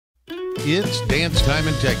It's Dance Time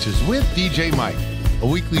in Texas with DJ Mike, a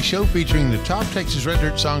weekly show featuring the top Texas red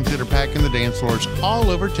dirt songs that are packing the dance floors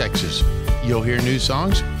all over Texas. You'll hear new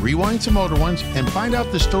songs, rewind some older ones, and find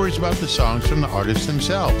out the stories about the songs from the artists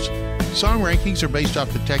themselves. Song rankings are based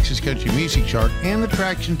off the Texas Country Music Chart and the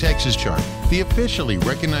Traction Texas Chart, the officially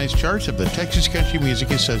recognized charts of the Texas Country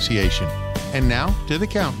Music Association. And now to the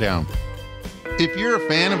countdown. If you're a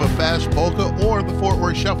fan of a fast polka or the Fort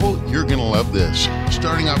Worth Shuffle, you're going to love this.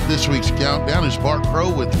 Starting off this week's countdown is Bart Crow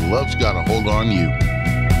with Love's Got a Hold on You.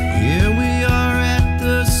 Here we are at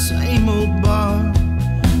the same old bar.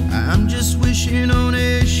 I'm just wishing on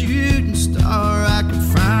a shooting star I could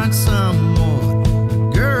find some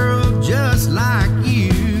more girl just like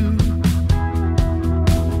you.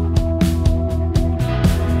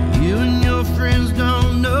 You and your friends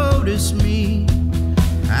don't notice me.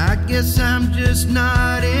 I guess I'm just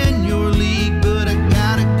not in your league, but I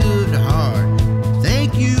got a good heart.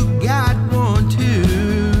 Think you got one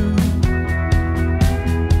too.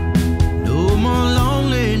 No more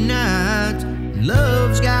lonely nights.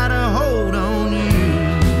 Love's got a hold on you.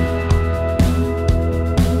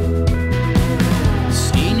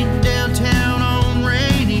 Seen you downtown on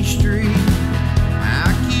Rainy Street.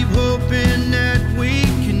 I keep hoping that we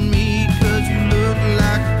can meet, 'cause you look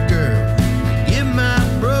like a girl. Give my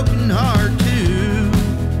broken heart too.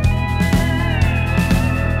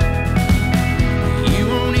 You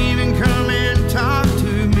won't even come and talk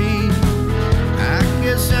to me. I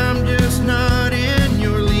guess I'm just not in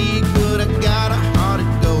your league, but I got a heart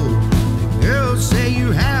of gold. Girls say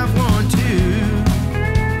you have one too.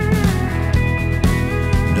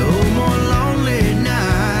 No more lonely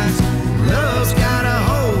nights. Love's got a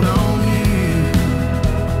hold on you.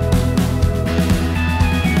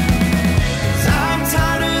 'Cause I'm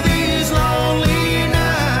tired of these lonely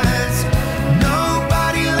nights.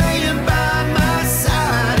 Nobody laying by my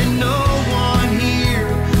side, and no one here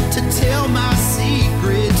to tell my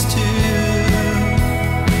secrets to.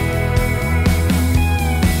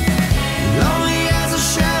 Lonely as a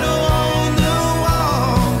shadow on the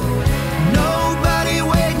wall. Nobody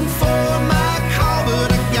waiting for my call, but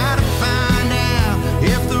I gotta find out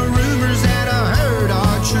if the rumors that I heard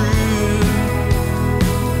are true.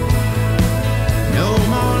 No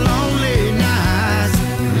more lonely nights.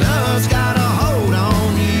 Love's got a hold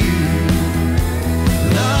on you.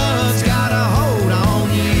 Love's got a hold on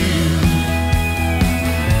you.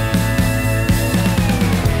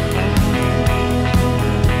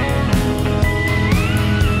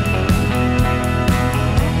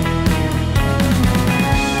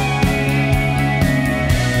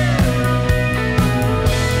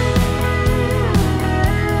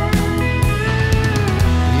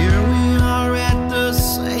 Here we are at the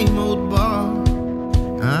same old bar.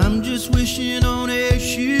 I'm just wishing on a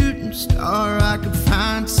shooting star I could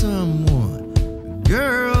find someone, a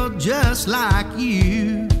girl just like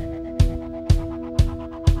you.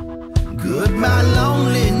 Goodbye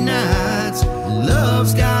lonely nights.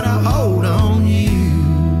 Love's got a hold on you.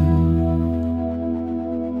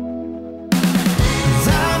 'Cause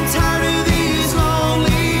I'm tired of these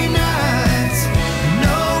lonely nights.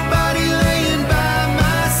 Nobody laying by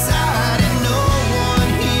my side, and no one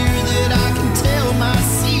here that I can tell my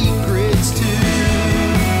secrets to.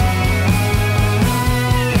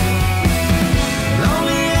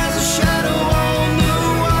 Lonely as a shadow on the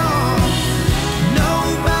wall.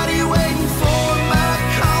 Nobody waiting for my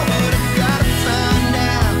call, but I gotta find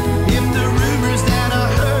out if the rumors that I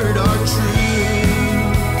heard are true.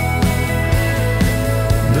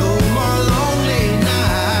 No more lonely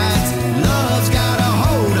nights. Love's got a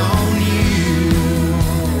hold on you.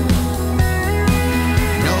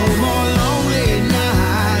 No more lonely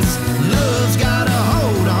nights. Love's got a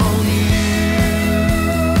hold on you.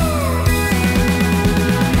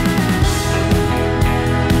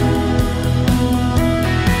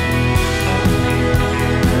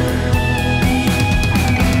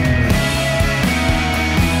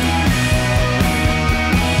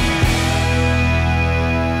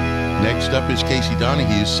 Next up is Casey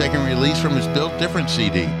Donahue's second release from his Built Different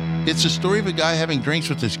CD. It's the story of a guy having drinks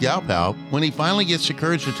with his gal pal when he finally gets the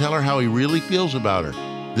courage to tell her how he really feels about her.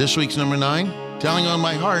 This week's number 9, Telling on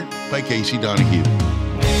My Heart by Casey Donahue.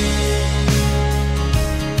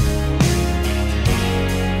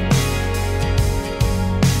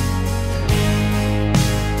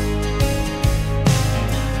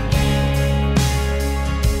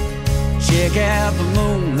 Check out the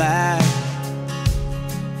moonlight,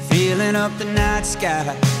 filling up the night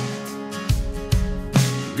sky.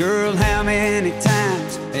 Girl, how many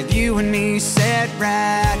times have you and me sat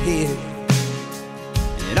right here?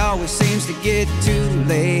 It always seems to get too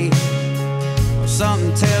late.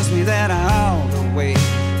 something tells me that I ought to wait.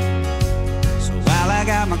 So while I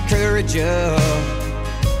got my courage up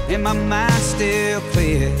and my mind still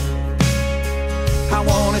clear, I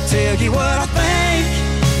wanna tell you what I think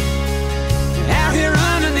out here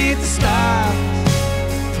underneath the stars.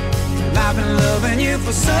 I've been loving you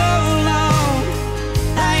for so long,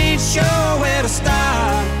 I ain't sure where to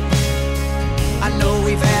start. I know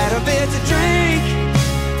we've had a bit to drink,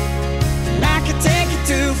 and I could take it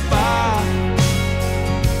too far.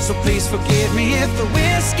 So please forgive me if the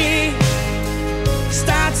whiskey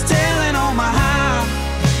starts telling on my heart,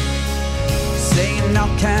 saying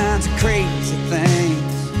all kinds of crazy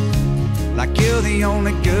things, like you're the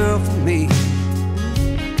only girl for me.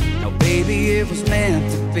 No, baby, it was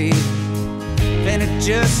meant to be, and it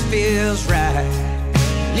just feels right.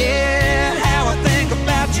 Yeah, how I think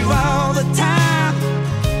about you all the time,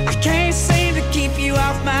 I can't seem to keep you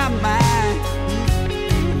off my mind.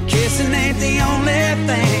 Kissing ain't the only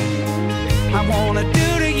thing I wanna do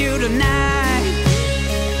to you tonight.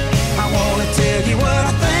 I wanna tell you what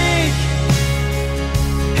I think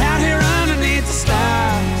out here underneath the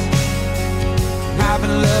stars. I've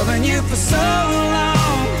been loving you for so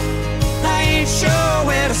long, I ain't sure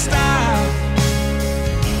where to start.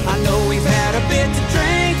 I know we've had a bit to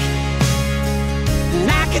drink, and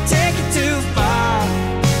I could take it too far.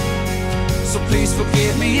 So please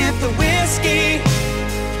forgive me if the whiskey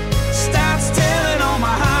starts telling on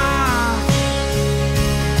my heart.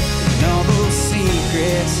 And all those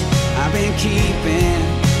secrets I've been keeping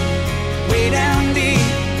way down deep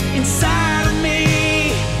inside of me,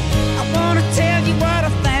 I wanna tell you what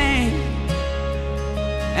I think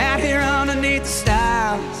out here underneath the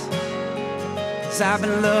stars. 'Cause I've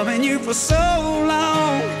been loving you for so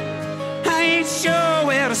long, I ain't sure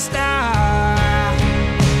where to start.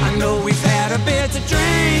 I know we've had a bit to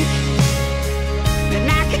drink, and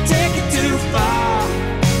I can take it too far.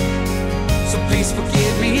 So please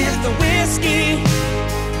forgive me if the whiskey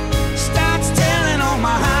starts telling on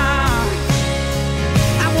my heart.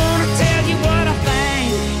 I wanna tell you what I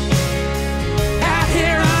think out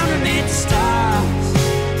here underneath the stars.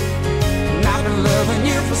 And I've been loving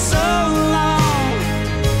you for so long,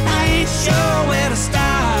 I ain't sure where to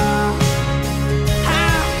start.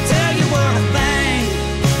 I'll tell you what I think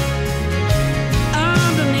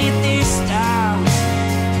underneath these stars.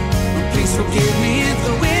 Please forgive me if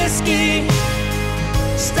the whiskey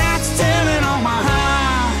starts telling on my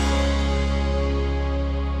heart.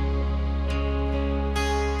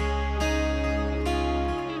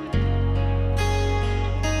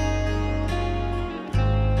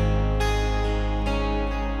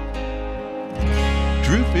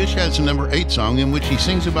 Drew Fish has a number 8 song in which he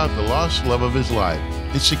sings about the lost love of his life.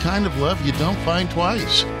 It's the kind of love you don't find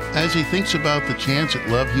twice. As he thinks about the chance at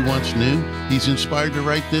love he once knew, he's inspired to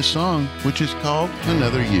write this song, which is called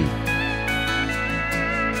Another You.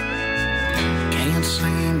 Can't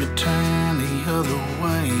seem to turn the other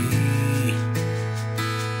way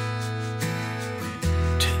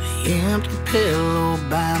to the empty pillow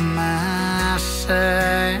by my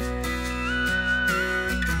side.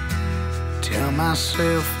 Tell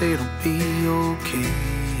myself it'll be okay,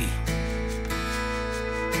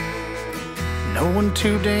 knowing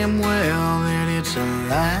too damn well that it's a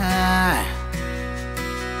lie.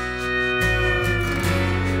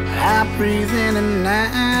 I breathe in and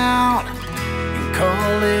out and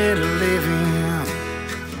call it a living,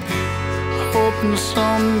 hoping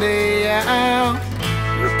someday I'll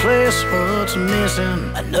replace what's missing.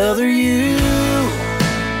 Another you,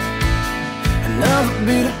 another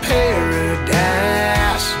bit of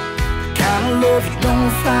paradise, the kind of love you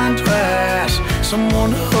don't find twice.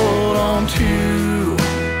 Someone to hold on to,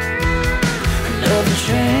 another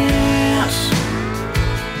chance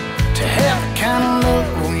to have the kind of love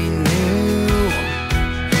we knew.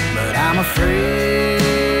 But I'm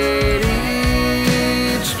afraid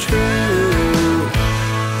it's true,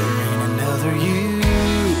 there ain't another you.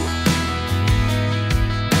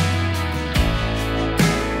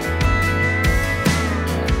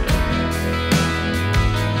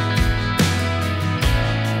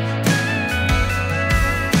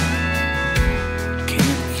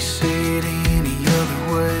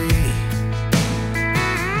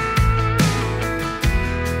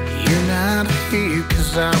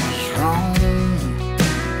 Cause I was wrong,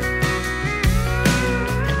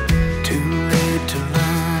 too late to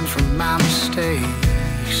learn from my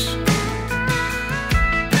mistakes.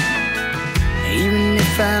 Even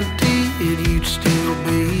if I did, you'd still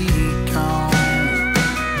be gone.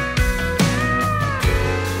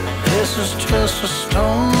 This is just a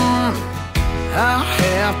storm I'll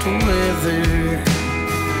have to weather.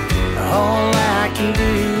 All I can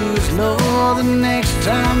do is know the next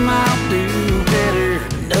time I'll do better.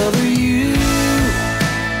 Another you,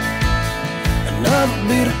 another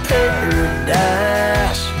bit of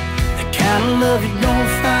paradise. The kind of love you don't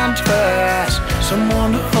find twice.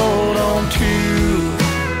 Someone to hold on to.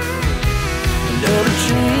 Another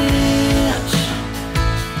chance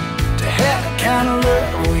to have the kind of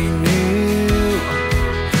love we knew.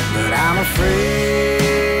 But I'm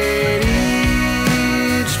afraid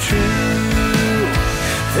it's true.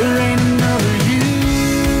 There ain't another you,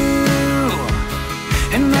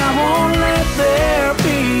 and I won't let there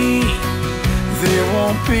be. There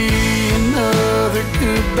won't be another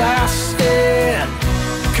goodbye said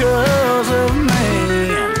because of me.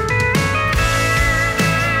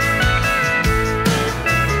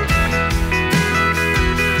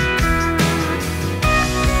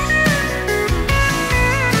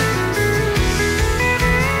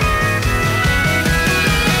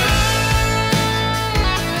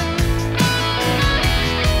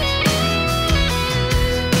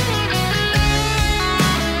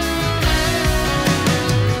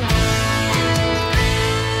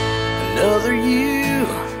 Another you,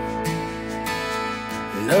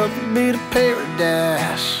 another bit of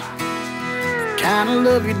paradise. The kind of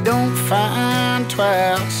love you don't find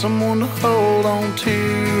twice. Someone to hold on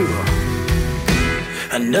to.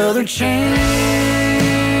 Another chance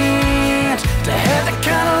to have the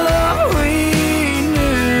kind of love we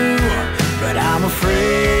knew. But I'm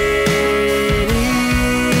afraid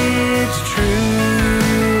it's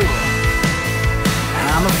true.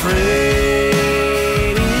 I'm afraid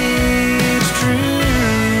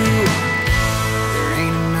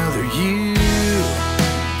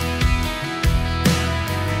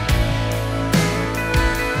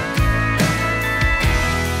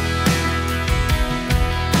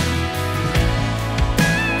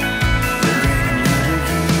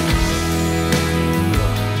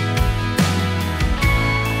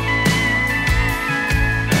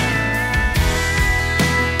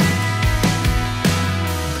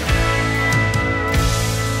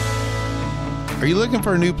Are you looking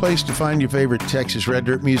for a new place to find your favorite Texas Red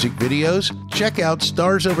Dirt music videos? Check out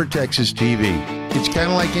Stars Over Texas TV. It's kind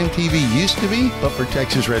of like MTV used to be, but for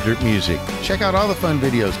Texas Red Dirt music. Check out all the fun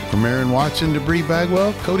videos from Aaron Watson to Bree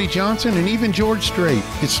Bagwell, Cody Johnson, and even George Strait.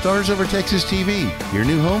 It's Stars Over Texas TV, your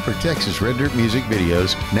new home for Texas Red Dirt music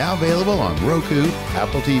videos, now available on Roku,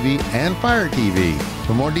 Apple TV, and Fire TV.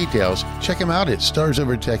 For more details, check them out at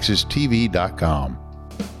starsovertexastv.com.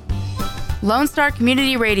 Lone Star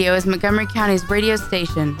Community Radio is Montgomery County's radio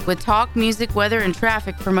station with talk, music, weather, and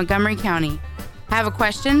traffic for Montgomery County. Have a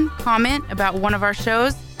question, comment about one of our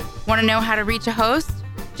shows? Want to know how to reach a host?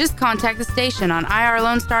 Just contact the station on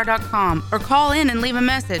irlonestar.com or call in and leave a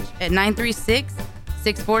message at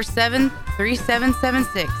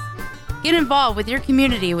 936-647-3776. Get involved with your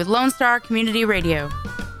community with Lone Star Community Radio.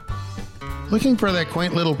 Looking for that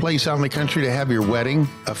quaint little place out in the country to have your wedding,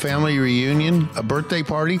 a family reunion, a birthday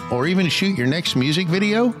party, or even shoot your next music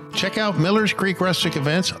video? Check out Millers Creek Rustic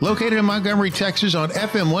Events, located in Montgomery, Texas on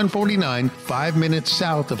FM 149, 5 minutes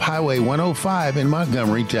south of Highway 105 in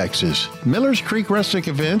Montgomery, Texas. Millers Creek Rustic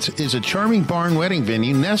Events is a charming barn wedding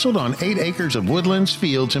venue nestled on 8 acres of woodlands,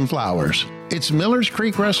 fields, and flowers. It's Millers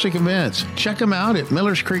Creek Rustic Events. Check them out at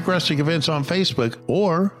Millers Creek Rustic Events on Facebook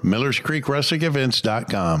or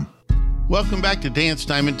MillersCreekRusticEvents.com. Welcome back to Dance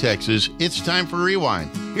Time in Texas. It's time for Rewind.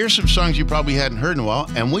 Here's some songs you probably hadn't heard in a while,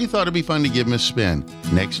 and we thought it'd be fun to give them a spin.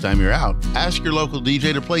 Next time you're out, ask your local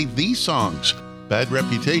DJ to play these songs. Bad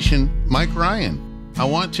Reputation, Mike Ryan. I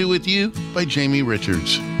Want To With You by Jamie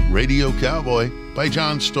Richards. Radio Cowboy by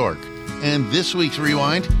John Stork. And this week's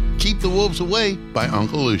Rewind, Keep the Wolves Away by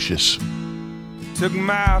Uncle Lucius. Took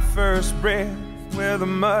my first breath where the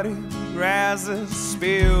muddy rises,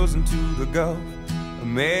 spills into the Gulf of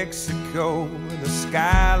Mexico, where the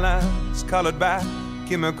skyline's colored by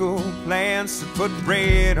chemical plants that put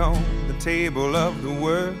bread on the table of the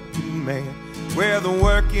working man, where the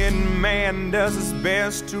working man does his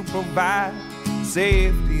best to provide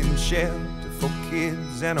safety and shelter for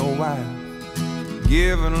kids and a wife,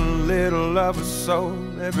 giving a little of his soul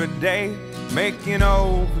every day, making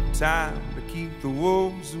overtime to keep the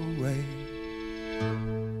wolves away.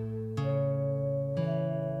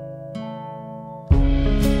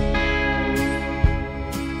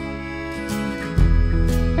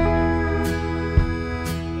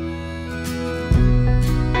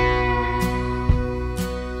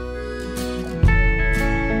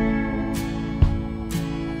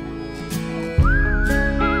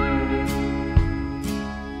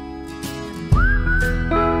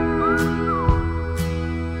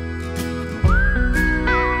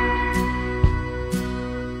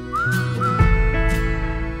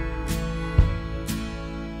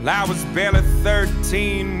 Well, I was barely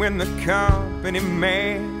 13 when the company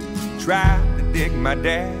man tried to dig my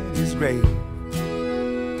daddy's grave.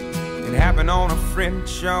 It happened on a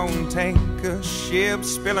French-owned tanker ship,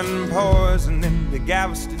 spilling poison into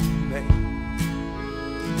Galveston Bay.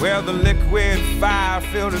 Well, the liquid fire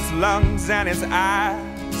filled his lungs and his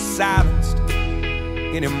eyes silenced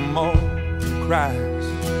any more cries.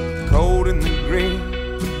 Cold in the grave,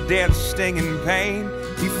 with death stinging pain,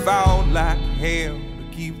 he fought like hell to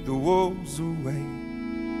keep the wolves away.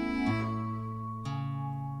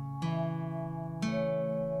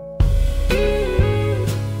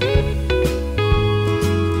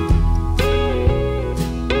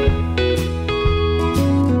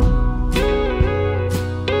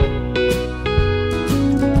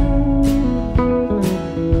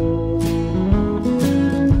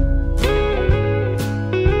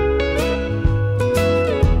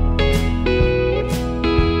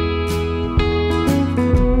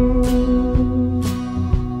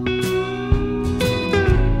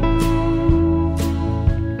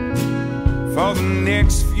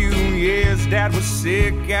 Dad was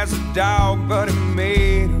sick as a dog, but he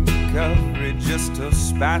made a recovery just to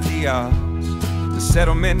spite the odds. The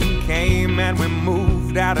settlement came and we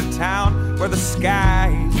moved out of town, where the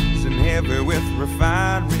sky isn't heavy with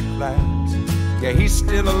refinery clouds. Yeah, he's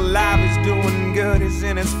still alive, he's doing good, he's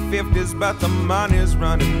in his 50s, but the money's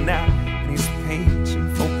running out and he's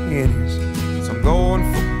painting for pennies. So I'm going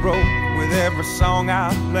for broke with every song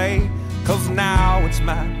I play, 'cause now it's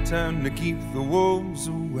my turn to keep the wolves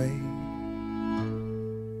away.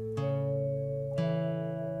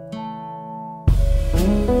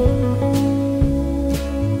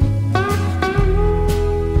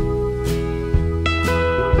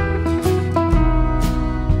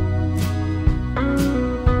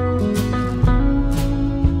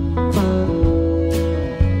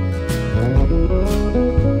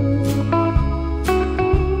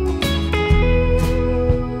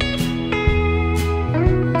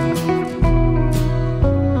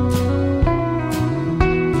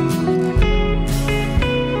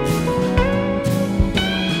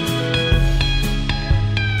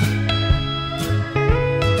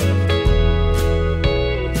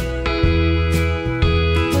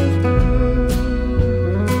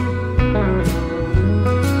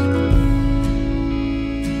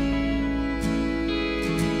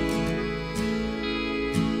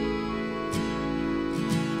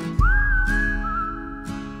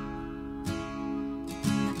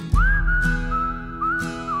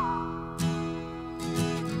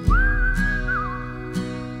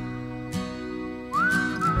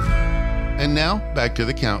 And now, back to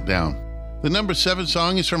the countdown. The number 7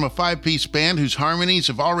 song is from a 5-piece band whose harmonies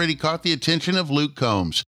have already caught the attention of Luke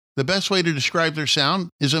Combs. The best way to describe their sound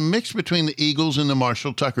is a mix between the Eagles and the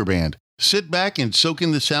Marshall Tucker Band. Sit back and soak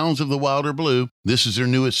in the sounds of the Wilder Blue. This is their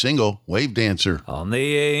newest single, Wave Dancer. On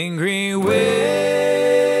the angry waves,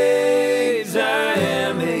 I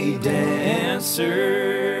am a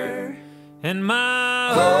dancer, and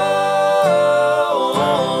my own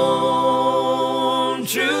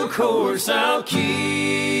true course I'll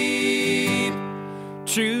keep.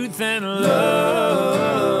 Truth and love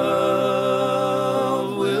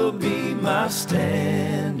will be my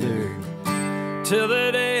standard till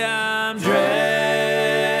the day I'm dragged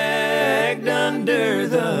under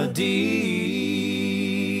the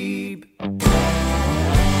deep.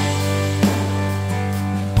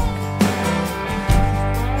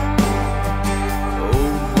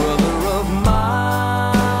 Oh, brother of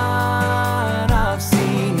mine, I've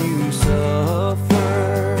seen you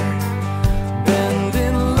suffer,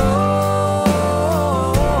 bending low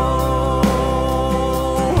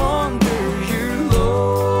under your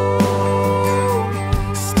load.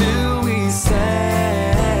 Still we sang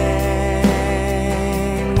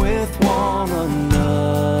with one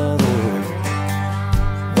another,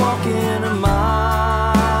 walking a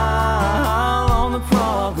mile on the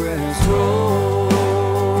progress road.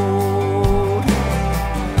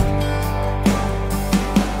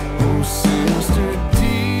 Oh, sister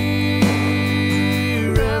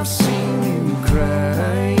dear, I've seen you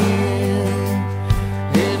crying,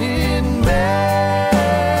 and it makes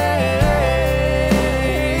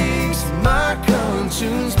my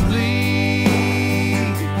conscience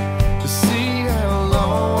bleed to see how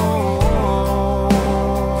long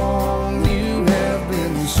you have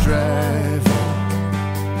been striving,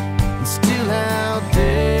 and still how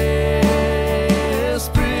desperate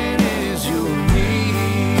is your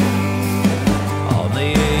need. On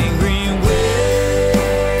the angry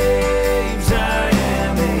waves, I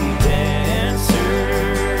am a dancer,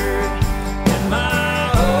 and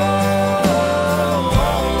my own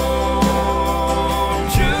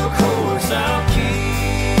true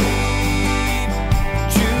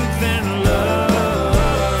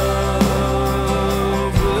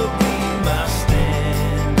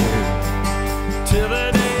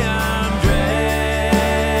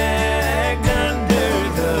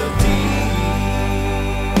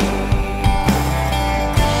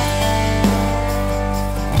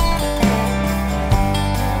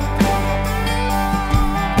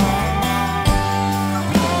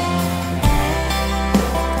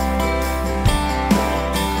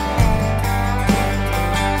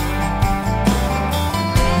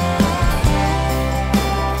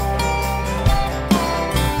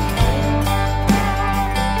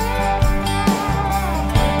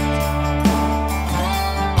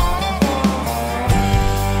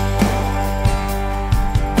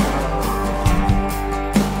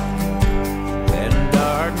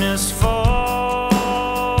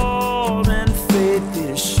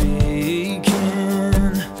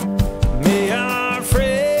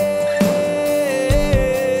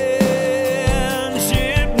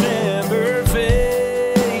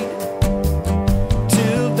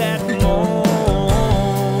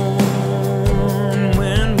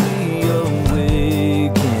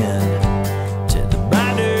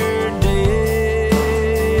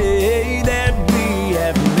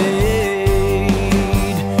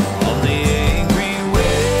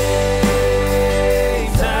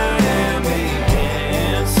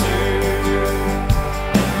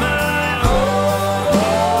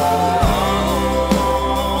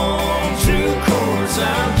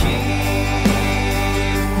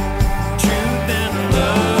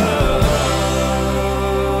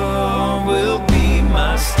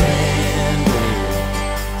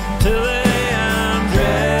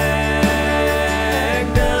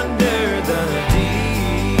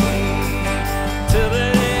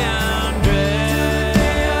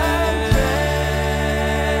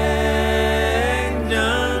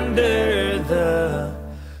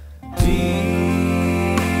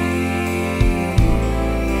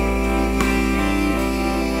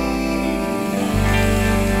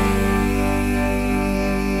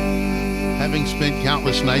Having spent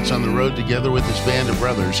countless nights on the road together with his band of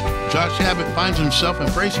brothers, Josh Abbott finds himself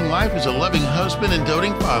embracing life as a loving husband and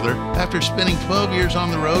doting father after spending 12 years on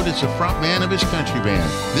the road as the frontman of his country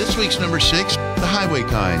band. This week's number 6, The Highway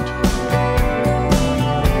Kind.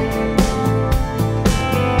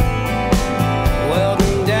 Well,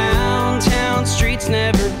 the downtown streets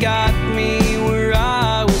never got me where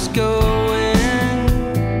I was going.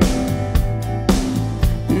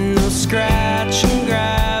 No scratch and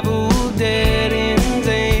gravel, dead ends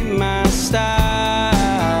ain't my style.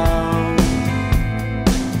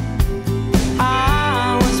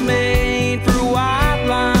 I was made for white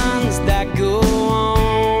lines that go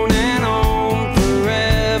on and on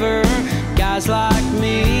forever. Guys like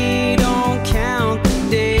me don't count the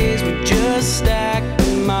days, we just stack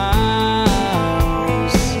the miles.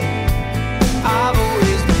 I've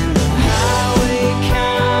always been the highway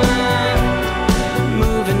kind,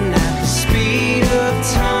 moving at the speed of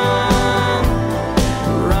time,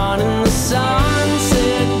 running the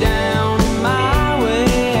sunset down my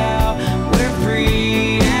way out, where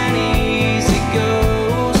free and easy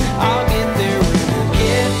goes. I'll get there when I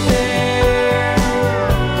get there,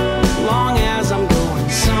 long as I'm going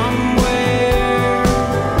somewhere.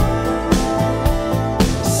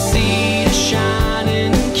 See the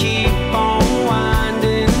shining, keep on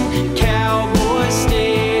winding, cowboy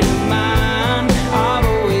state of mind. I've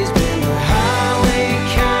always been the highway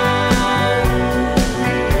kind.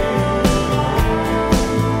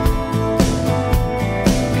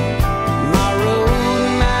 My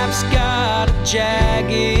road map's got a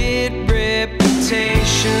jagged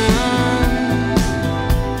reputation.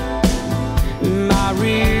 My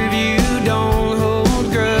rear view don't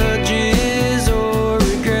hold grudges or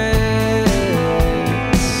regrets.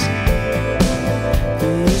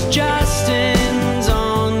 These Justins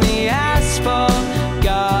on the asphalt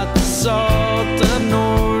got the salt of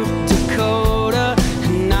North Dakota,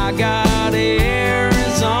 and I got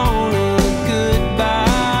Arizona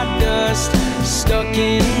goodbye dust stuck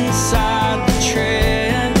inside the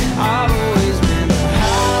tread. I've always been the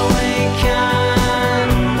highway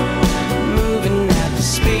kind, moving at the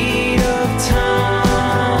speed of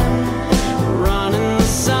time, running the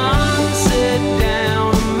sunset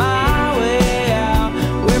down my way out,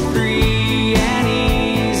 where free and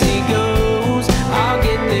easy goes. I'll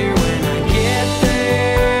get there when I get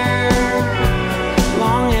there,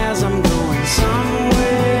 long as I'm going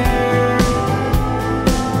somewhere.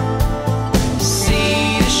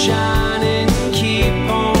 See the shining, keep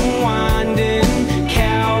on winding,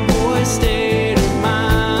 cowboy state of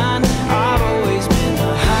mind. I've always been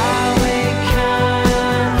the highway kind.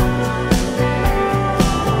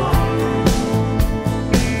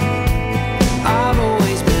 I've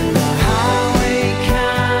always been the highway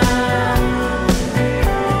kind.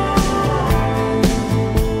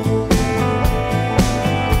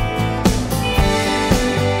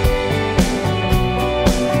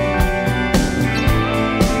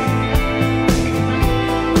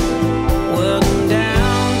 Well, the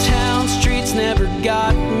downtown streets never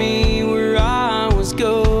got me where I was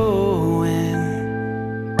going.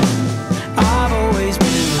 I've always been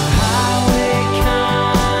the highway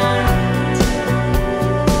kind.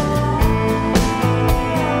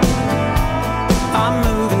 I'm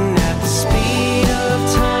moving at the speed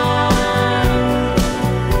of time.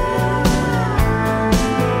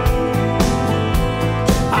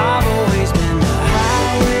 I've always been the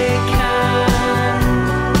highway kind.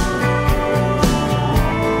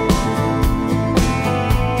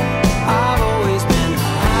 I've always been the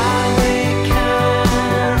highway kind.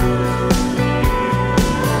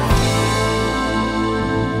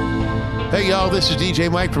 Hey y'all, this is DJ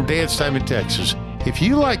Mike from Dance Time in Texas. If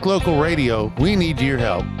you like local radio, we need your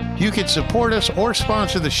help. You can support us or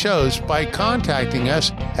sponsor the shows by contacting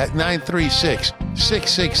us at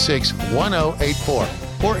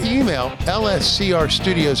 936-666-1084 or email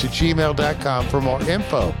lscrstudios@gmail.com for more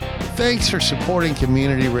info. Thanks for supporting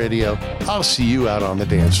community radio. I'll see you out on the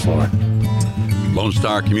dance floor. Lone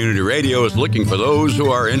Star Community Radio is looking for those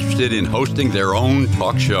who are interested in hosting their own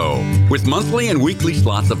talk show, with monthly and weekly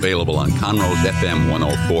slots available on Conroe's FM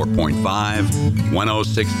 104.5,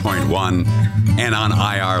 106.1, and on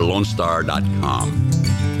irlonestar.com.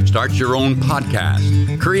 Start your own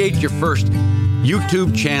podcast, create your first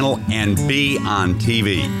YouTube channel, and be on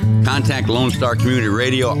TV. Contact Lone Star Community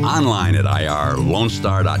Radio online at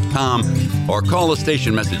irlonestar.com or call the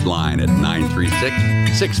station message line at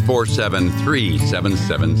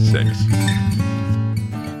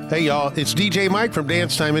 936-647-3776. Hey y'all, it's DJ Mike from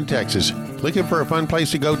Dance Time in Texas. Looking for a fun place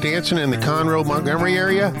to go dancing in the Conroe, Montgomery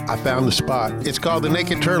area? I found the spot. It's called the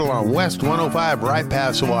Naked Turtle on West 105, right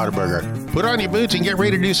past the Whataburger. Put on your boots and get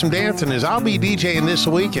ready to do some dancing, as I'll be DJing this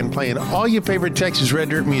week and playing all your favorite Texas Red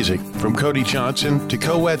Dirt music, from Cody Johnson to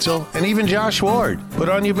Co Wetzel and even Josh Ward. Put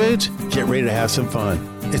on your boots, get ready to have some fun.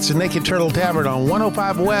 It's the Naked Turtle Tavern on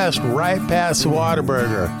 105 West, right past the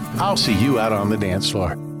Whataburger. I'll see you out on the dance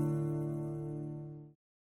floor.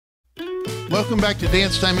 Welcome back to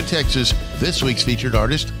Dance Time in Texas. This week's featured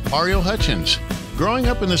artist, Ariel Hutchins. Growing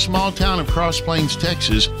up in the small town of Cross Plains,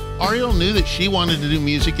 Texas, Ariel knew that she wanted to do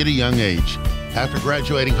music at a young age. After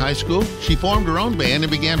graduating high school, she formed her own band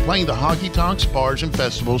and began playing the honky-tonks, bars, and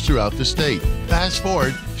festivals throughout the state. Fast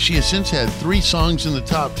forward, she has since had 3 songs in the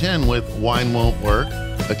top 10 with Wine Won't Work,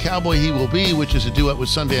 A Cowboy He Will Be, which is a duet with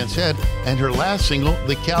Sundance Head, and her last single,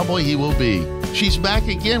 The Cowboy He Will Be. She's back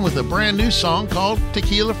again with a brand new song called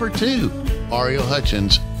Tequila for Two. Ariel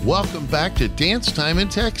Hutchins, welcome back to Dance Time in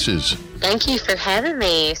Texas. Thank you for having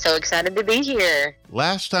me. So excited to be here.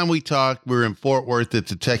 Last time we talked, we were in Fort Worth at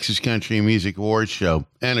the Texas Country Music Awards show.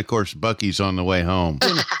 And, of course, Bucky's on the way home.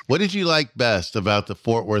 What did you like best about the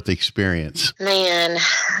Fort Worth experience? Man,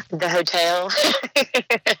 the hotel.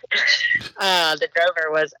 The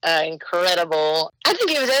Drover was incredible. I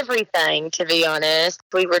think it was everything, to be honest.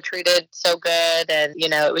 We were treated so good, and,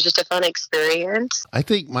 it was just a fun experience. I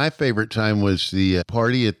think my favorite time was the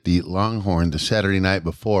party at the Longhorn the Saturday night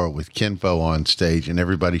before with Kenfo on stage and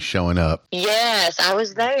everybody showing up. Yes, I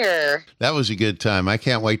was there. That was a good time. I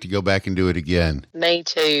can't wait to go back and do it again. Me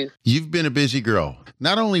too. You've been a busy girl.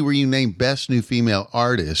 Not only were you named Best New Female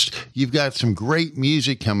Artist, you've got some great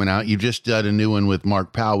music coming out. You just did a new one with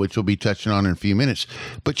Mark Powell, which we'll be touching on in a few minutes.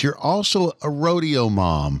 But you're also a rodeo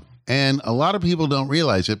mom. And a lot of people don't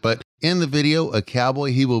realize it, but in the video, A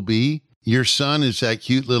Cowboy He Will Be, your son is that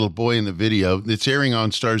cute little boy in the video. It's airing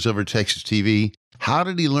on Stars Over Texas TV. How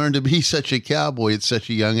did he learn to be such a cowboy at such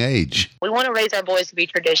a young age? We want to raise our boys to be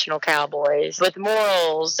traditional cowboys with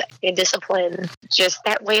morals and discipline, just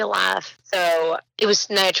that way of life. So it was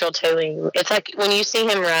natural to him. It's like when you see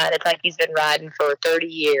him ride, it's like he's been riding for 30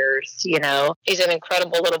 years, He's an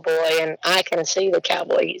incredible little boy, and I can see the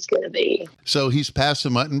cowboy he's going to be. So he's past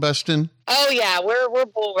the mutton busting? Oh, yeah, we're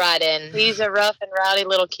bull riding. He's a rough and rowdy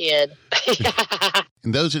little kid.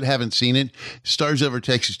 And those that haven't seen it, Stars Over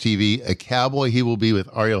Texas TV, A Cowboy He Will Be with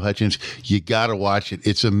Ariel Hutchins. You got to watch it.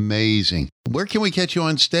 It's amazing. Where can we catch you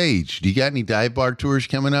on stage? Do you got any dive bar tours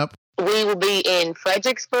coming up? We will be in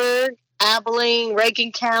Fredericksburg, Abilene,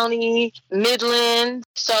 Reagan County, Midland.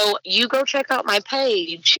 So you go check out my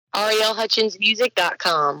page,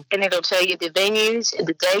 arielhutchinsmusic.com, and it'll tell you the venues,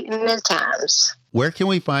 the date, and the times. Where can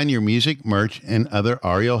we find your music, merch, and other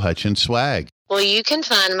Ariel Hutchins swag? Well, you can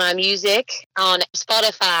find my music on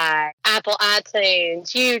Spotify, Apple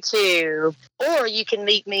iTunes, YouTube, or you can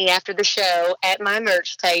meet me after the show at my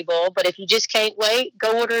merch table. But if you just can't wait,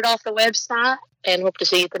 go order it off the website, and hope to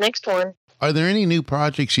see you at the next one. Are there any new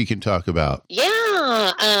projects you can talk about? Yeah,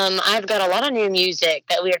 I've got a lot of new music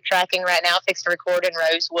that we are tracking right now, fixed to record in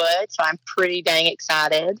Rosewood, so I'm pretty dang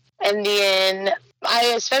excited. And then,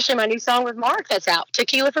 especially my new song with Mark that's out,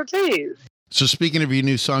 Tequila for Two. So speaking of your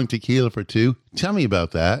new song, Tequila for Two, tell me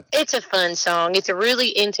about that. It's a fun song. It's a really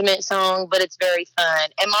intimate song, but it's very fun.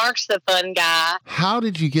 And Mark's the fun guy. How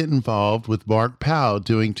did you get involved with Mark Powell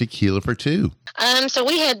doing Tequila for Two? So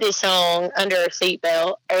we had this song under our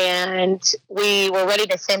seatbelt, and we were ready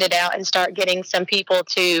to send it out and start getting some people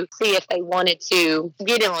to see if they wanted to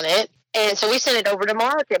get on it. And so we sent it over to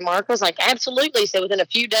Mark, and Mark was like, absolutely. So within a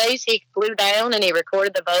few days, he flew down and he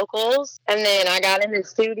recorded the vocals. And then I got in the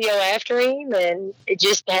studio after him, and it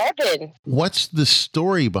just happened. What's the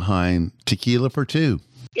story behind Tequila for Two?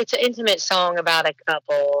 It's an intimate song about a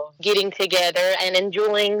couple getting together and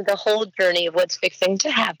enjoying the whole journey of what's fixing to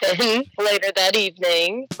happen later that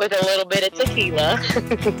evening with a little bit of tequila.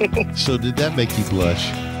 So did that make you blush?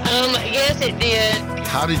 Yes, it did.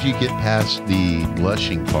 How did you get past the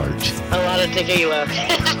blushing part? A lot of tequila.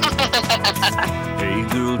 Hey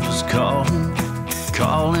girl, just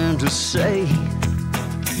calling to say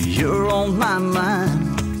you're on my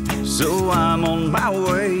mind, so I'm on my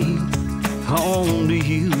way home to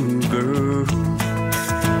you, girl.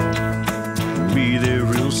 Be there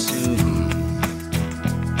real soon.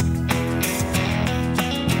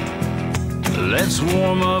 Let's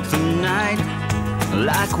warm up the night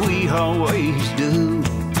like we always do.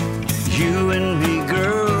 You and me,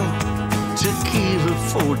 girl, tequila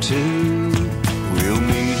for two. We'll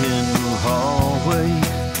meet in the hallway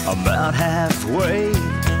about halfway.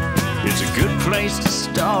 It's a good place to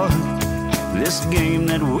start this game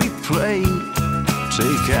that we play.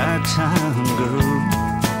 Take our time, girl.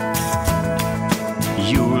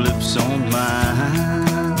 your lips on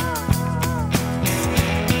mine.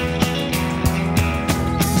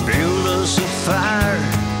 Build us a fire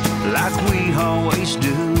like we always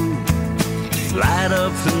do. Light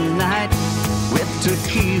up the night with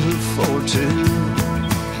tequila for two.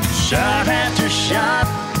 Shot after shot,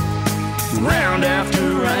 round after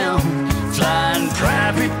round, flying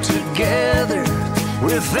private together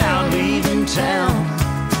without leaving town.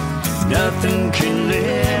 Nothing can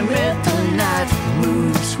limit the night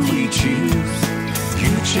moves we choose.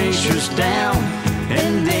 You chase us down,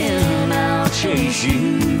 and then I'll chase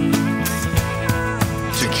you.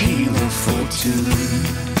 Tequila for two.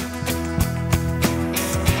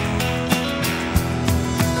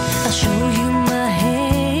 I'll show you my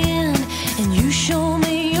hand, and you show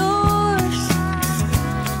me yours.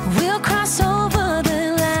 We'll cross over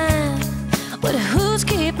the line, but who's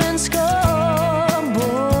keeping score,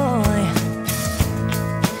 boy?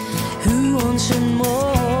 Who wants some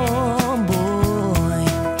more, boy?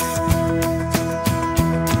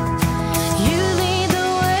 You lead the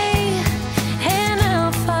way, and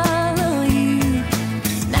I'll follow you.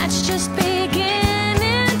 That's just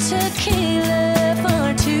beginning. Tequila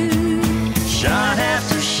for two. Shot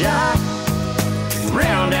after shot,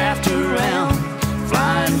 round after round,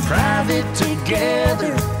 flying private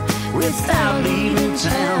together without leaving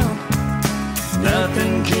town.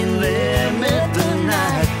 Nothing can limit the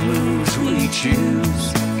night moves we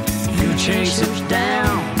choose. You chase us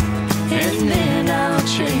down, and then I'll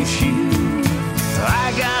chase you.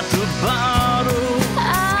 I got the bottle,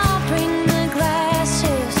 I'll bring the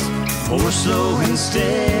glasses. pour slow and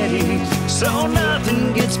steady, so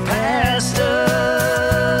nothing gets past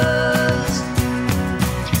us.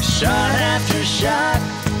 Shot after shot,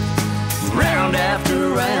 round after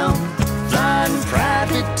round, flying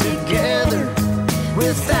private together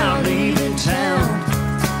without leaving town.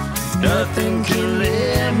 Nothing can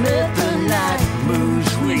limit the night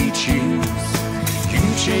moves we choose. You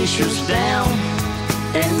chase us down,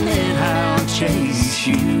 and then I'll chase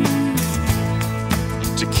you.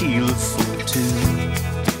 Tequila for two.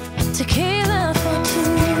 Tequila for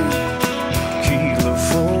two. Tequila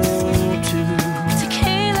for two.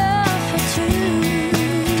 Tequila for two.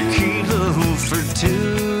 Tequila for two.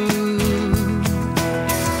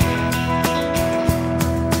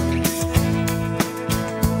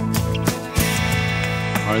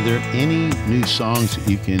 Are there any new songs that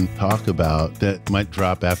you can talk about that might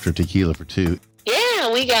drop after Tequila for Two?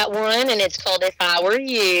 Yeah, we got one, and it's called If I Were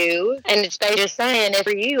You. And it's basically just saying, if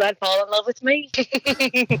for you, I'd fall in love with me.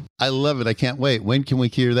 I love it. I can't wait. When can we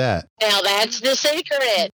hear that? Now, that's the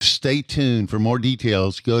secret. Stay tuned for more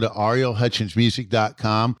details. Go to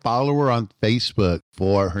ArielHutchinsMusic.com. Follow her on Facebook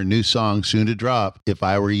for her new song soon to drop, If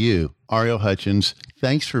I Were You. Ariel Hutchins,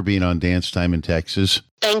 thanks for being on Dance Time in Texas.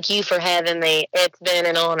 Thank you for having me. It's been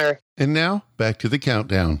an honor. And now, back to the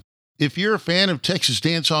countdown. If you're a fan of Texas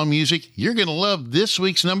dancehall music, you're going to love this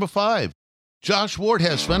week's number 5. Josh Ward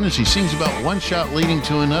has fun as he sings about one shot leading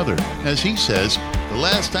to another. As he says, the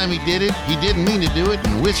last time he did it, he didn't mean to do it,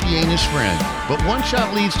 and whiskey ain't his friend. But one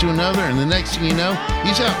shot leads to another, and the next thing you know,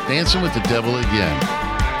 he's out dancing with the devil again.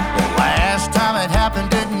 The last time it happened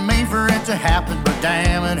didn't mean for it to happen, but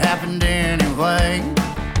damn, it happened anyway.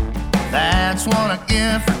 That's what I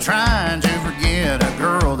get for trying to forget a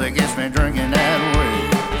girl that gets me drinking that way.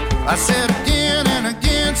 I said again and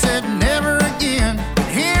again, said never again, but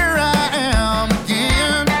here I am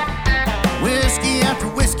again. Whiskey after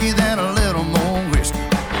whiskey, then a little more whiskey.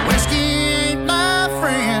 Whiskey ain't my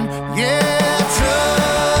friend, yeah,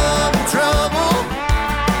 trouble, trouble,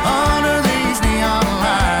 under these neon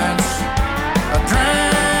lights. A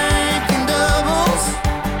drink in doubles,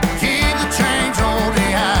 keep the change, hold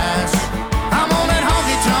the ice. I'm on that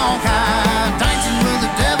honky-tonk high, dancing with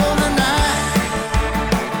the devil tonight.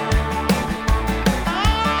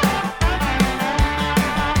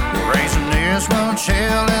 Raising this one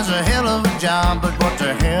shell is a hell of a job, but what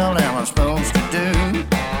the hell am I supposed to do?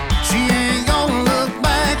 She ain't gonna look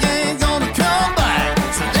back, ain't gonna come back,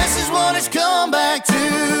 so this is what it's come back to,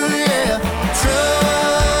 yeah.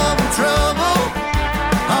 Trouble, trouble,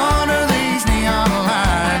 under these neon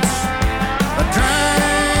lights. A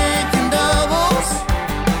drink in doubles,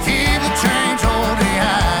 keep the change, hold the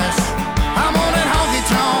ice. I'm on that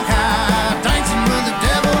honky-tonk high, dancing with the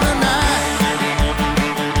devil tonight.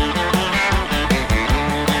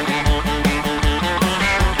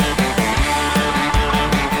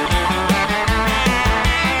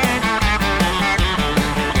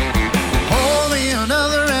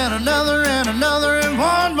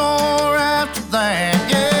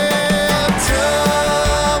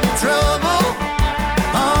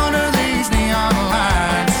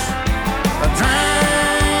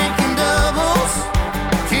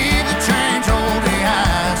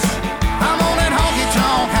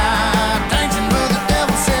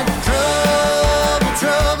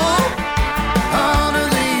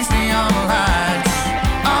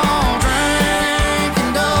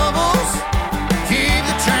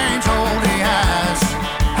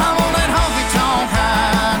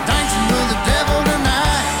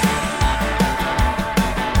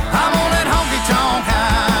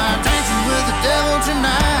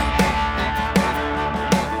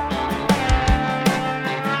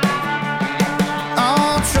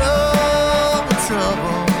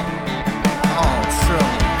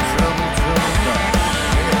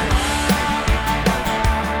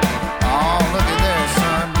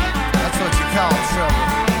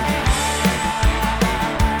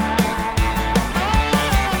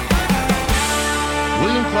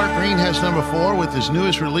 Clark Green has number 4 with his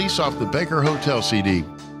newest release off the Baker Hotel CD.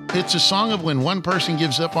 It's a song of when one person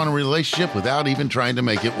gives up on a relationship without even trying to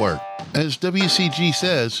make it work. As WCG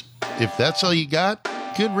says, if that's all you got,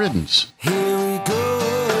 good riddance. Here we go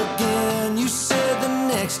again. You said the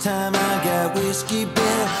next time I got whiskey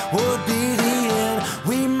Ben would be the end.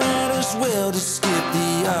 We might as well just skip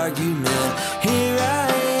the argument. Here I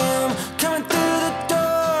am, coming through the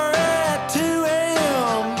door at 2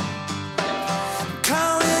 a.m.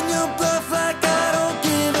 Calling your bluff like I don't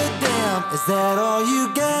give a damn. Is that all you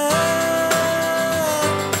got?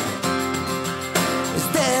 Is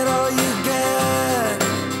that all you got?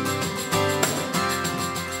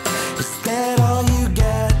 Is that all you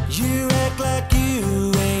got? You act like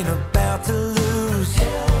you ain't about to lose.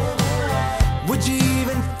 Would you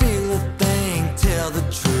even feel a thing? Tell the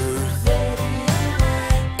truth.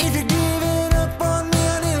 If you're giving up on me,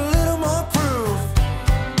 I need a little more proof.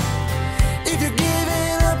 If you're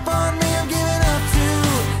giving up on me, I'm giving up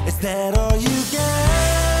too. Is that all you got?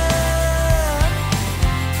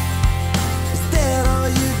 Is that all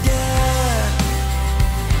you got?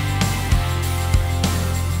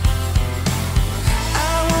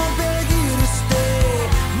 I won't beg you to stay.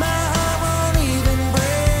 My heart won't even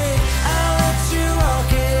break. I'll let you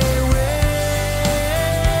walk away.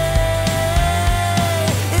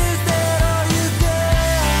 Is that all you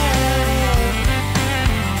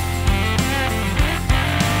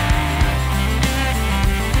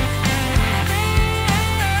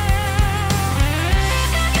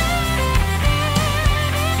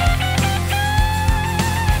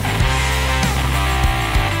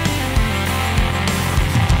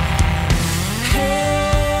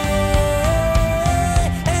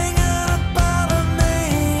ain't gonna bother me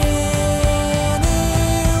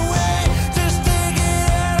anyway. Just take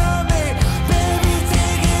it out on me, baby,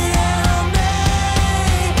 take it out on me.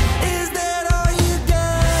 Is that all you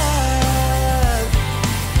got?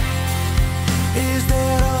 Is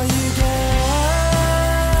that all you got?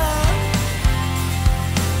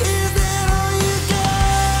 Is that all you got?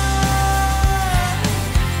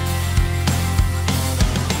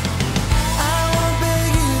 I won't beg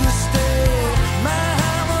you to stay. My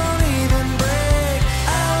heart won't even break.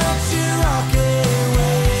 I'll let you walk away.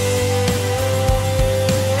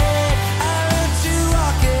 I'll let you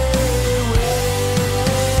walk away.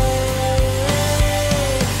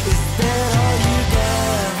 Is that all you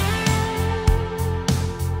got?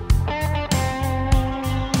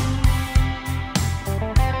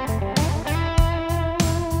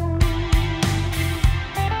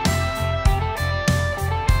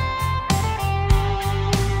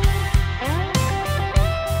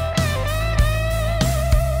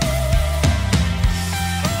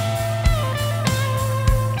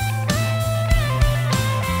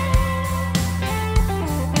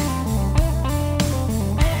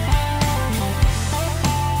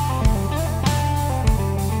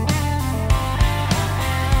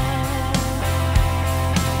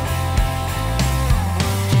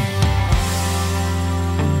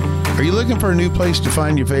 Are you looking for a new place to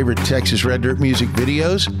find your favorite Texas Red Dirt music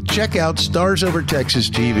videos? Check out Stars Over Texas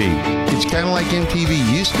TV. It's kind of like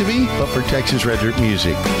MTV used to be, but for Texas Red Dirt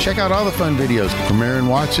music. Check out all the fun videos from Aaron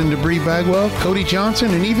Watson to Bree Bagwell, Cody Johnson,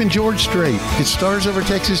 and even George Strait. It's Stars Over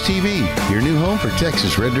Texas TV, your new home for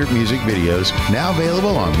Texas Red Dirt music videos, now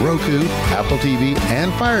available on Roku, Apple TV,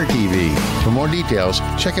 and Fire TV. For more details,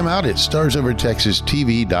 check them out at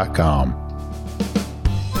starsovertexastv.com.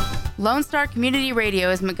 Lone Star Community Radio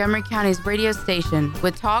is Montgomery County's radio station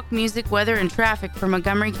with talk, music, weather, and traffic for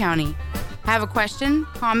Montgomery County. Have a question,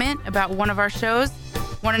 comment about one of our shows?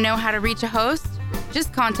 Want to know how to reach a host?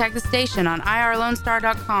 Just contact the station on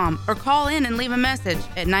irlonestar.com or call in and leave a message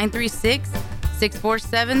at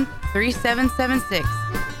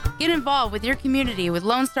 936-647-3776. Get involved with your community with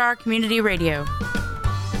Lone Star Community Radio.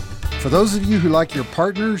 For those of you who like your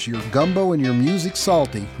partners, your gumbo, and your music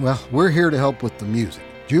salty, well, we're here to help with the music.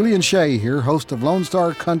 Julian Shea here, host of Lone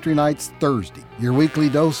Star Country Nights Thursday, your weekly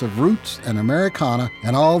dose of roots and Americana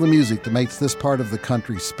and all the music that makes this part of the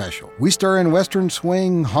country special. We stir in Western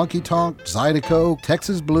swing, honky-tonk, Zydeco,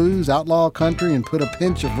 Texas blues, outlaw country, and put a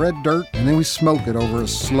pinch of red dirt, and then we smoke it over a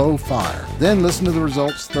slow fire. Then listen to the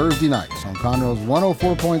results Thursday nights on Conroe's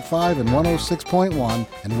 104.5 and 106.1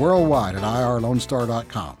 and worldwide at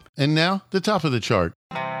irlonestar.com. And now, the top of the chart.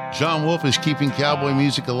 John Wolfe is keeping cowboy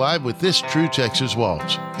music alive with this True Texas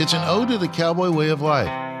Waltz. It's an ode to the cowboy way of life.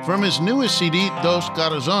 From his newest CD, Dos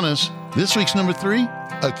Corazones, this week's number 3,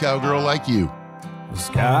 A Cowgirl Like You. The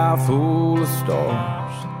sky full of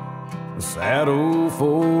stars, a saddle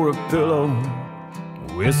for a pillow,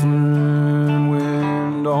 a whistling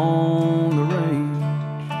wind on the range.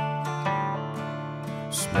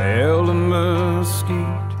 smell the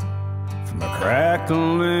mesquite from a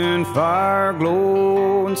crackling fire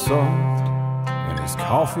glowing soft, and his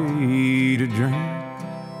coffee to drink.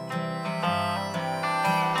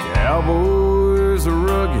 Cowboys are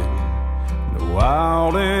rugged, they're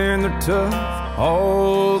wild and they're tough.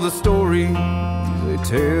 All the stories they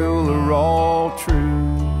tell are all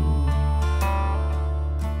true.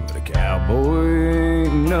 But a cowboy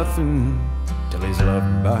ain't nothing till he's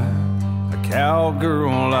loved by a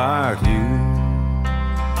cowgirl like you.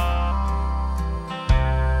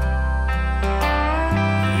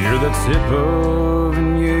 You're that sip of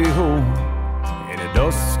añejo in a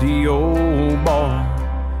dusty old bar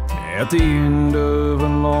at the end of a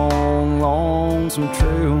long, lonesome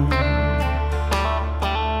trail.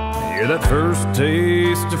 You're that first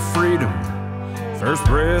taste of freedom, first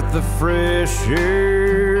breath of fresh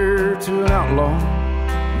air to an outlaw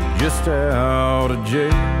just out of jail.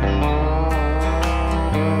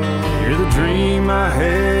 You're the dream I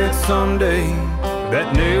had someday,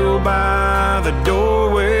 that nail by the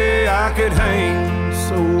doorway I could hang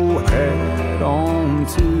so hat on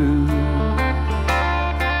to.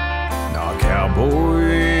 Now a cowboy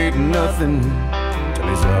ain't nothing till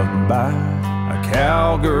he's loved by a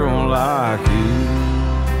cowgirl like you.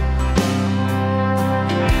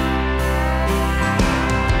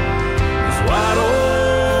 These wide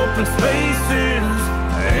open spaces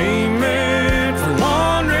ain't meant for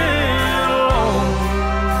wandering alone.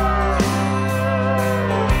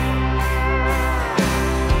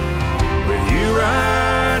 With you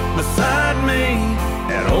right beside me,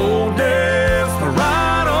 that old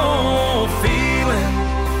desperado feeling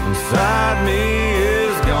inside me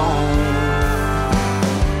is gone.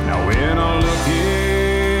 Now when I look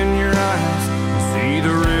in your eyes and see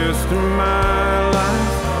the rest of my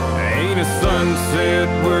life, ain't a sunset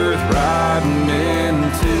worth riding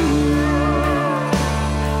into.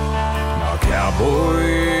 Now a cowboy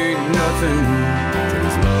ain't nothing till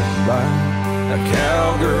he's loved by a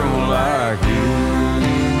cowgirl like you.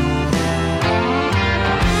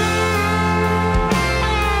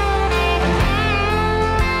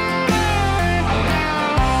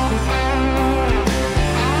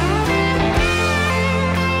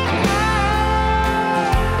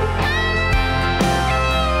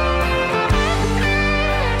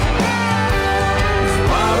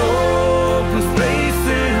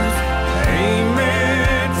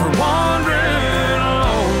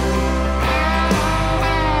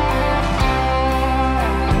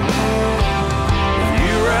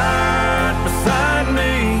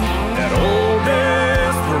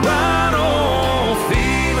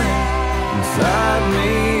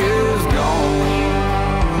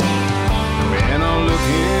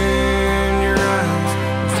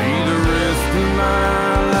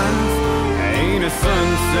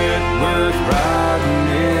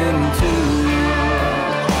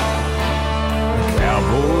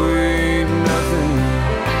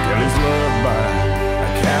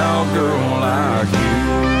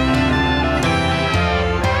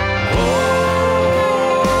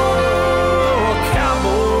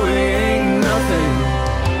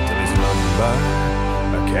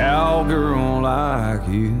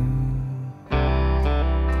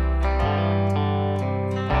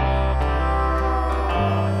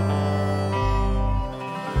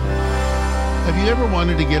 Have you ever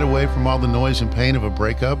wanted to get away from all the noise and pain of a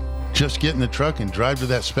breakup? Just get in the truck and drive to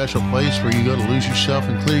that special place where you go to lose yourself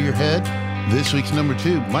and clear your head? This week's number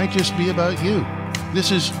 2 might just be about you.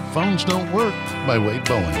 This is Phones Don't Work by Wade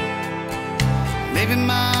Bowen. Maybe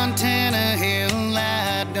Montana Hill,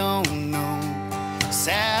 I don't know.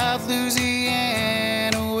 South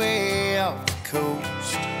Louisiana, way off the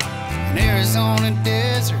coast. An Arizona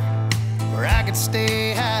desert where I could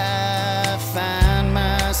stay high, find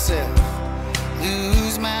myself,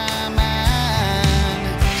 lose my mind.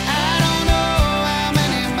 I don't know how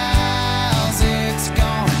many miles it's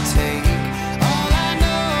gonna take. All I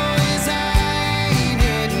know is I ain't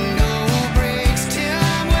hitting no brakes till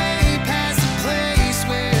I'm way past the place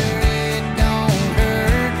where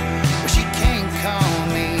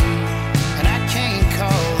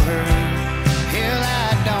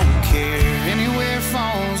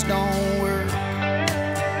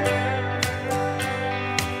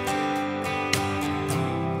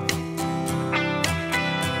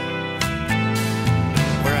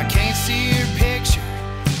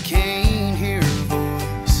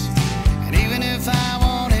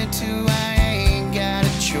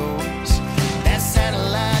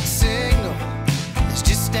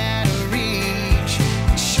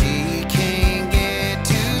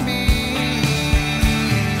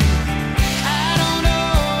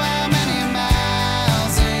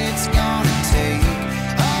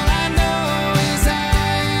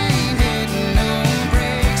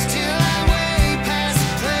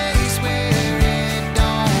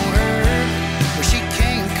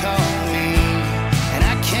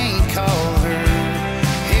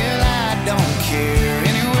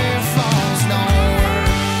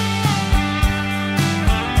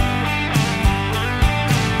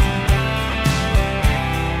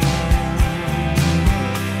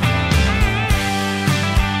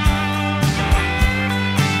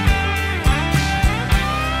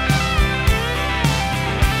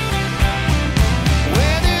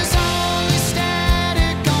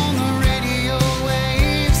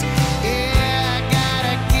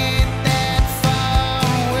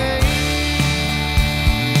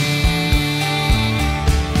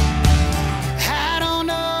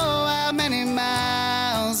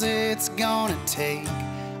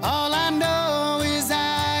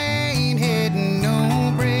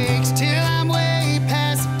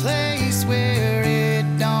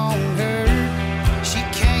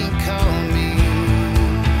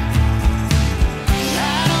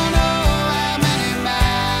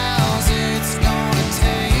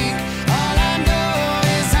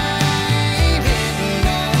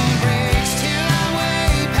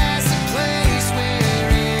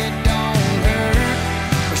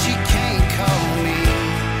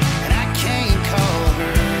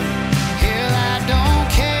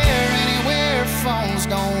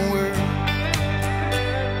don't work.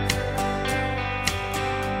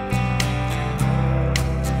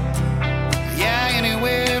 Yeah,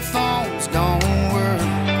 anywhere phones don't work.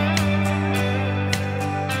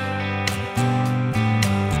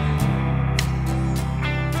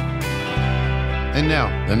 And now,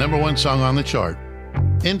 the number one song on the chart.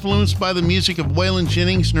 Influenced by the music of Waylon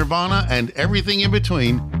Jennings, Nirvana, and everything in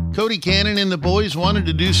between, Cody Cannon and the boys wanted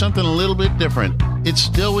to do something a little bit different. It's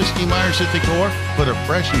still Whiskey Myers at the core, but a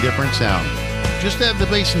fresh and different sound. Just add the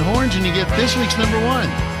bass and horns and you get this week's number one.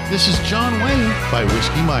 This is John Wayne by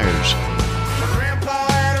Whiskey Myers. My grandpa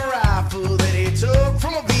had a rifle that he took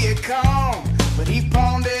from a Viet Cong, but he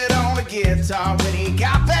pawned it on a guitar when he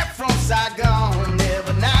got back from Saigon.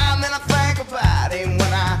 Every now and then I think about him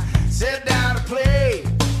when I sit down to play.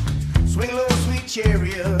 Swing a little sweet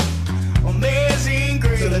chariot, amazing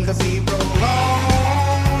grace. So let the beat roll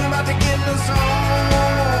on, about to get in the zone.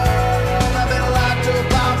 I've been locked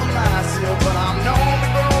up all for myself, but I'm known to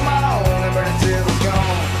grow my own and burn it till it's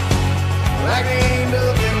gone. Like there ain't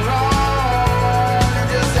nothing wrong, I'm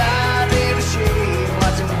just out in the shade,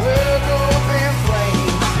 watching the world go up in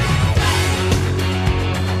flames.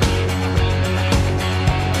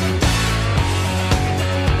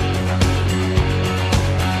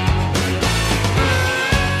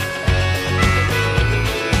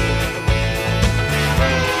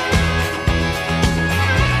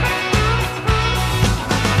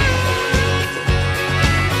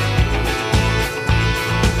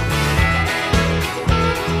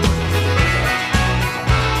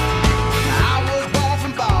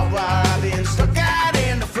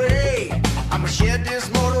 Shed this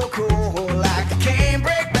mortal coil like a cane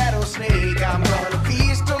break rattlesnake. I'm gonna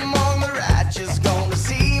feast among the righteous, gonna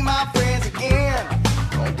see my friends again.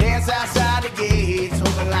 Gonna dance outside the gates,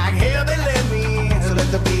 hoping like hell they let me in. So let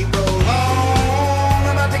the beat roll on,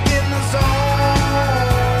 I'm about to get in the zone.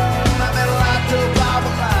 I've been locked up all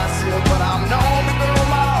by myself, but I'm known to grow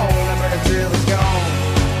my own and burn it till it's gone.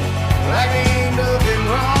 Like there ain't nothing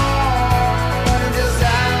wrong, I'm just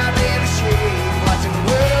out in the shade, watching the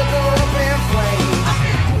world go up in flames.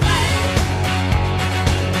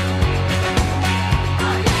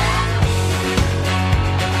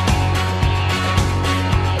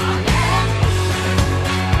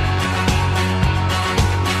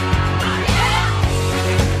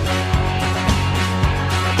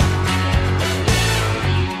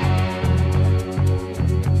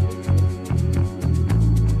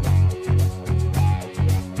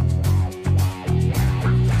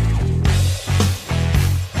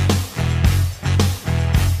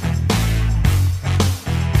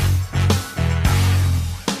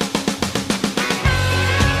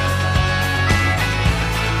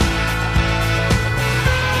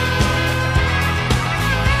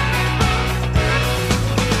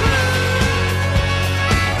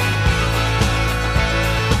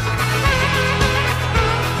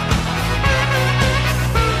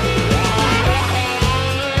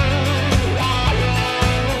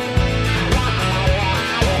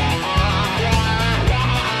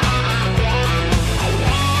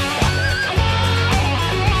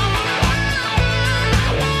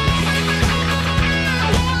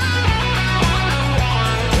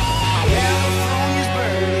 California's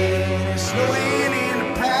burning, it's snowing in the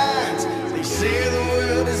pines. They say the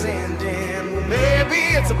world is ending. Well, maybe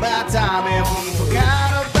it's about time if we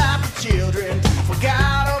forgot about the children,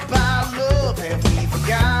 forgot about love, if we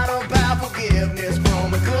forgot about forgiveness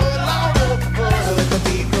from the good Lord up above. So let the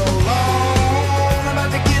beat roll on, I'm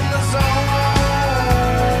about to get in the zone.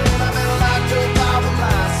 I've been locked up all by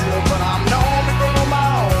myself, but I'm known to grow my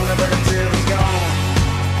own and burn it till it's gone.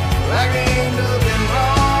 Like there ain't nothing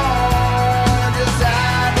wrong, I'm just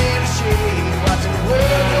out in the shade, watching the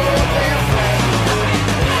world go up in flames.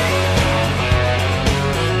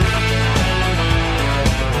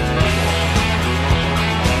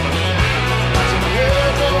 Watching the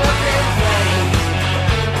world go up in flames.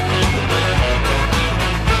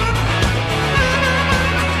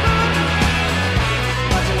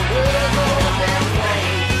 Watching the world go up in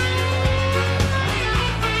flames.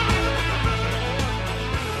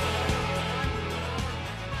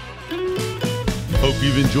 Hope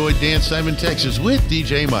you've enjoyed Dance Time in Texas with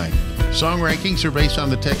DJ Mike. Song rankings are based on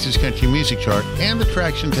the Texas Country Music Chart and the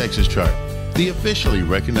Traction Texas Chart, the officially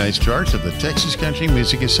recognized charts of the Texas Country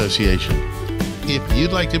Music Association. If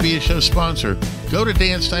you'd like to be a show sponsor, go to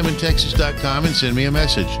dancetimeintexas.com and send me a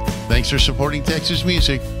message. Thanks for supporting Texas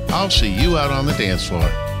music. I'll see you out on the dance floor.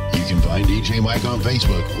 You can find DJ Mike on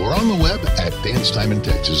Facebook or on the web at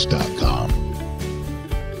dancetimeintexas.com.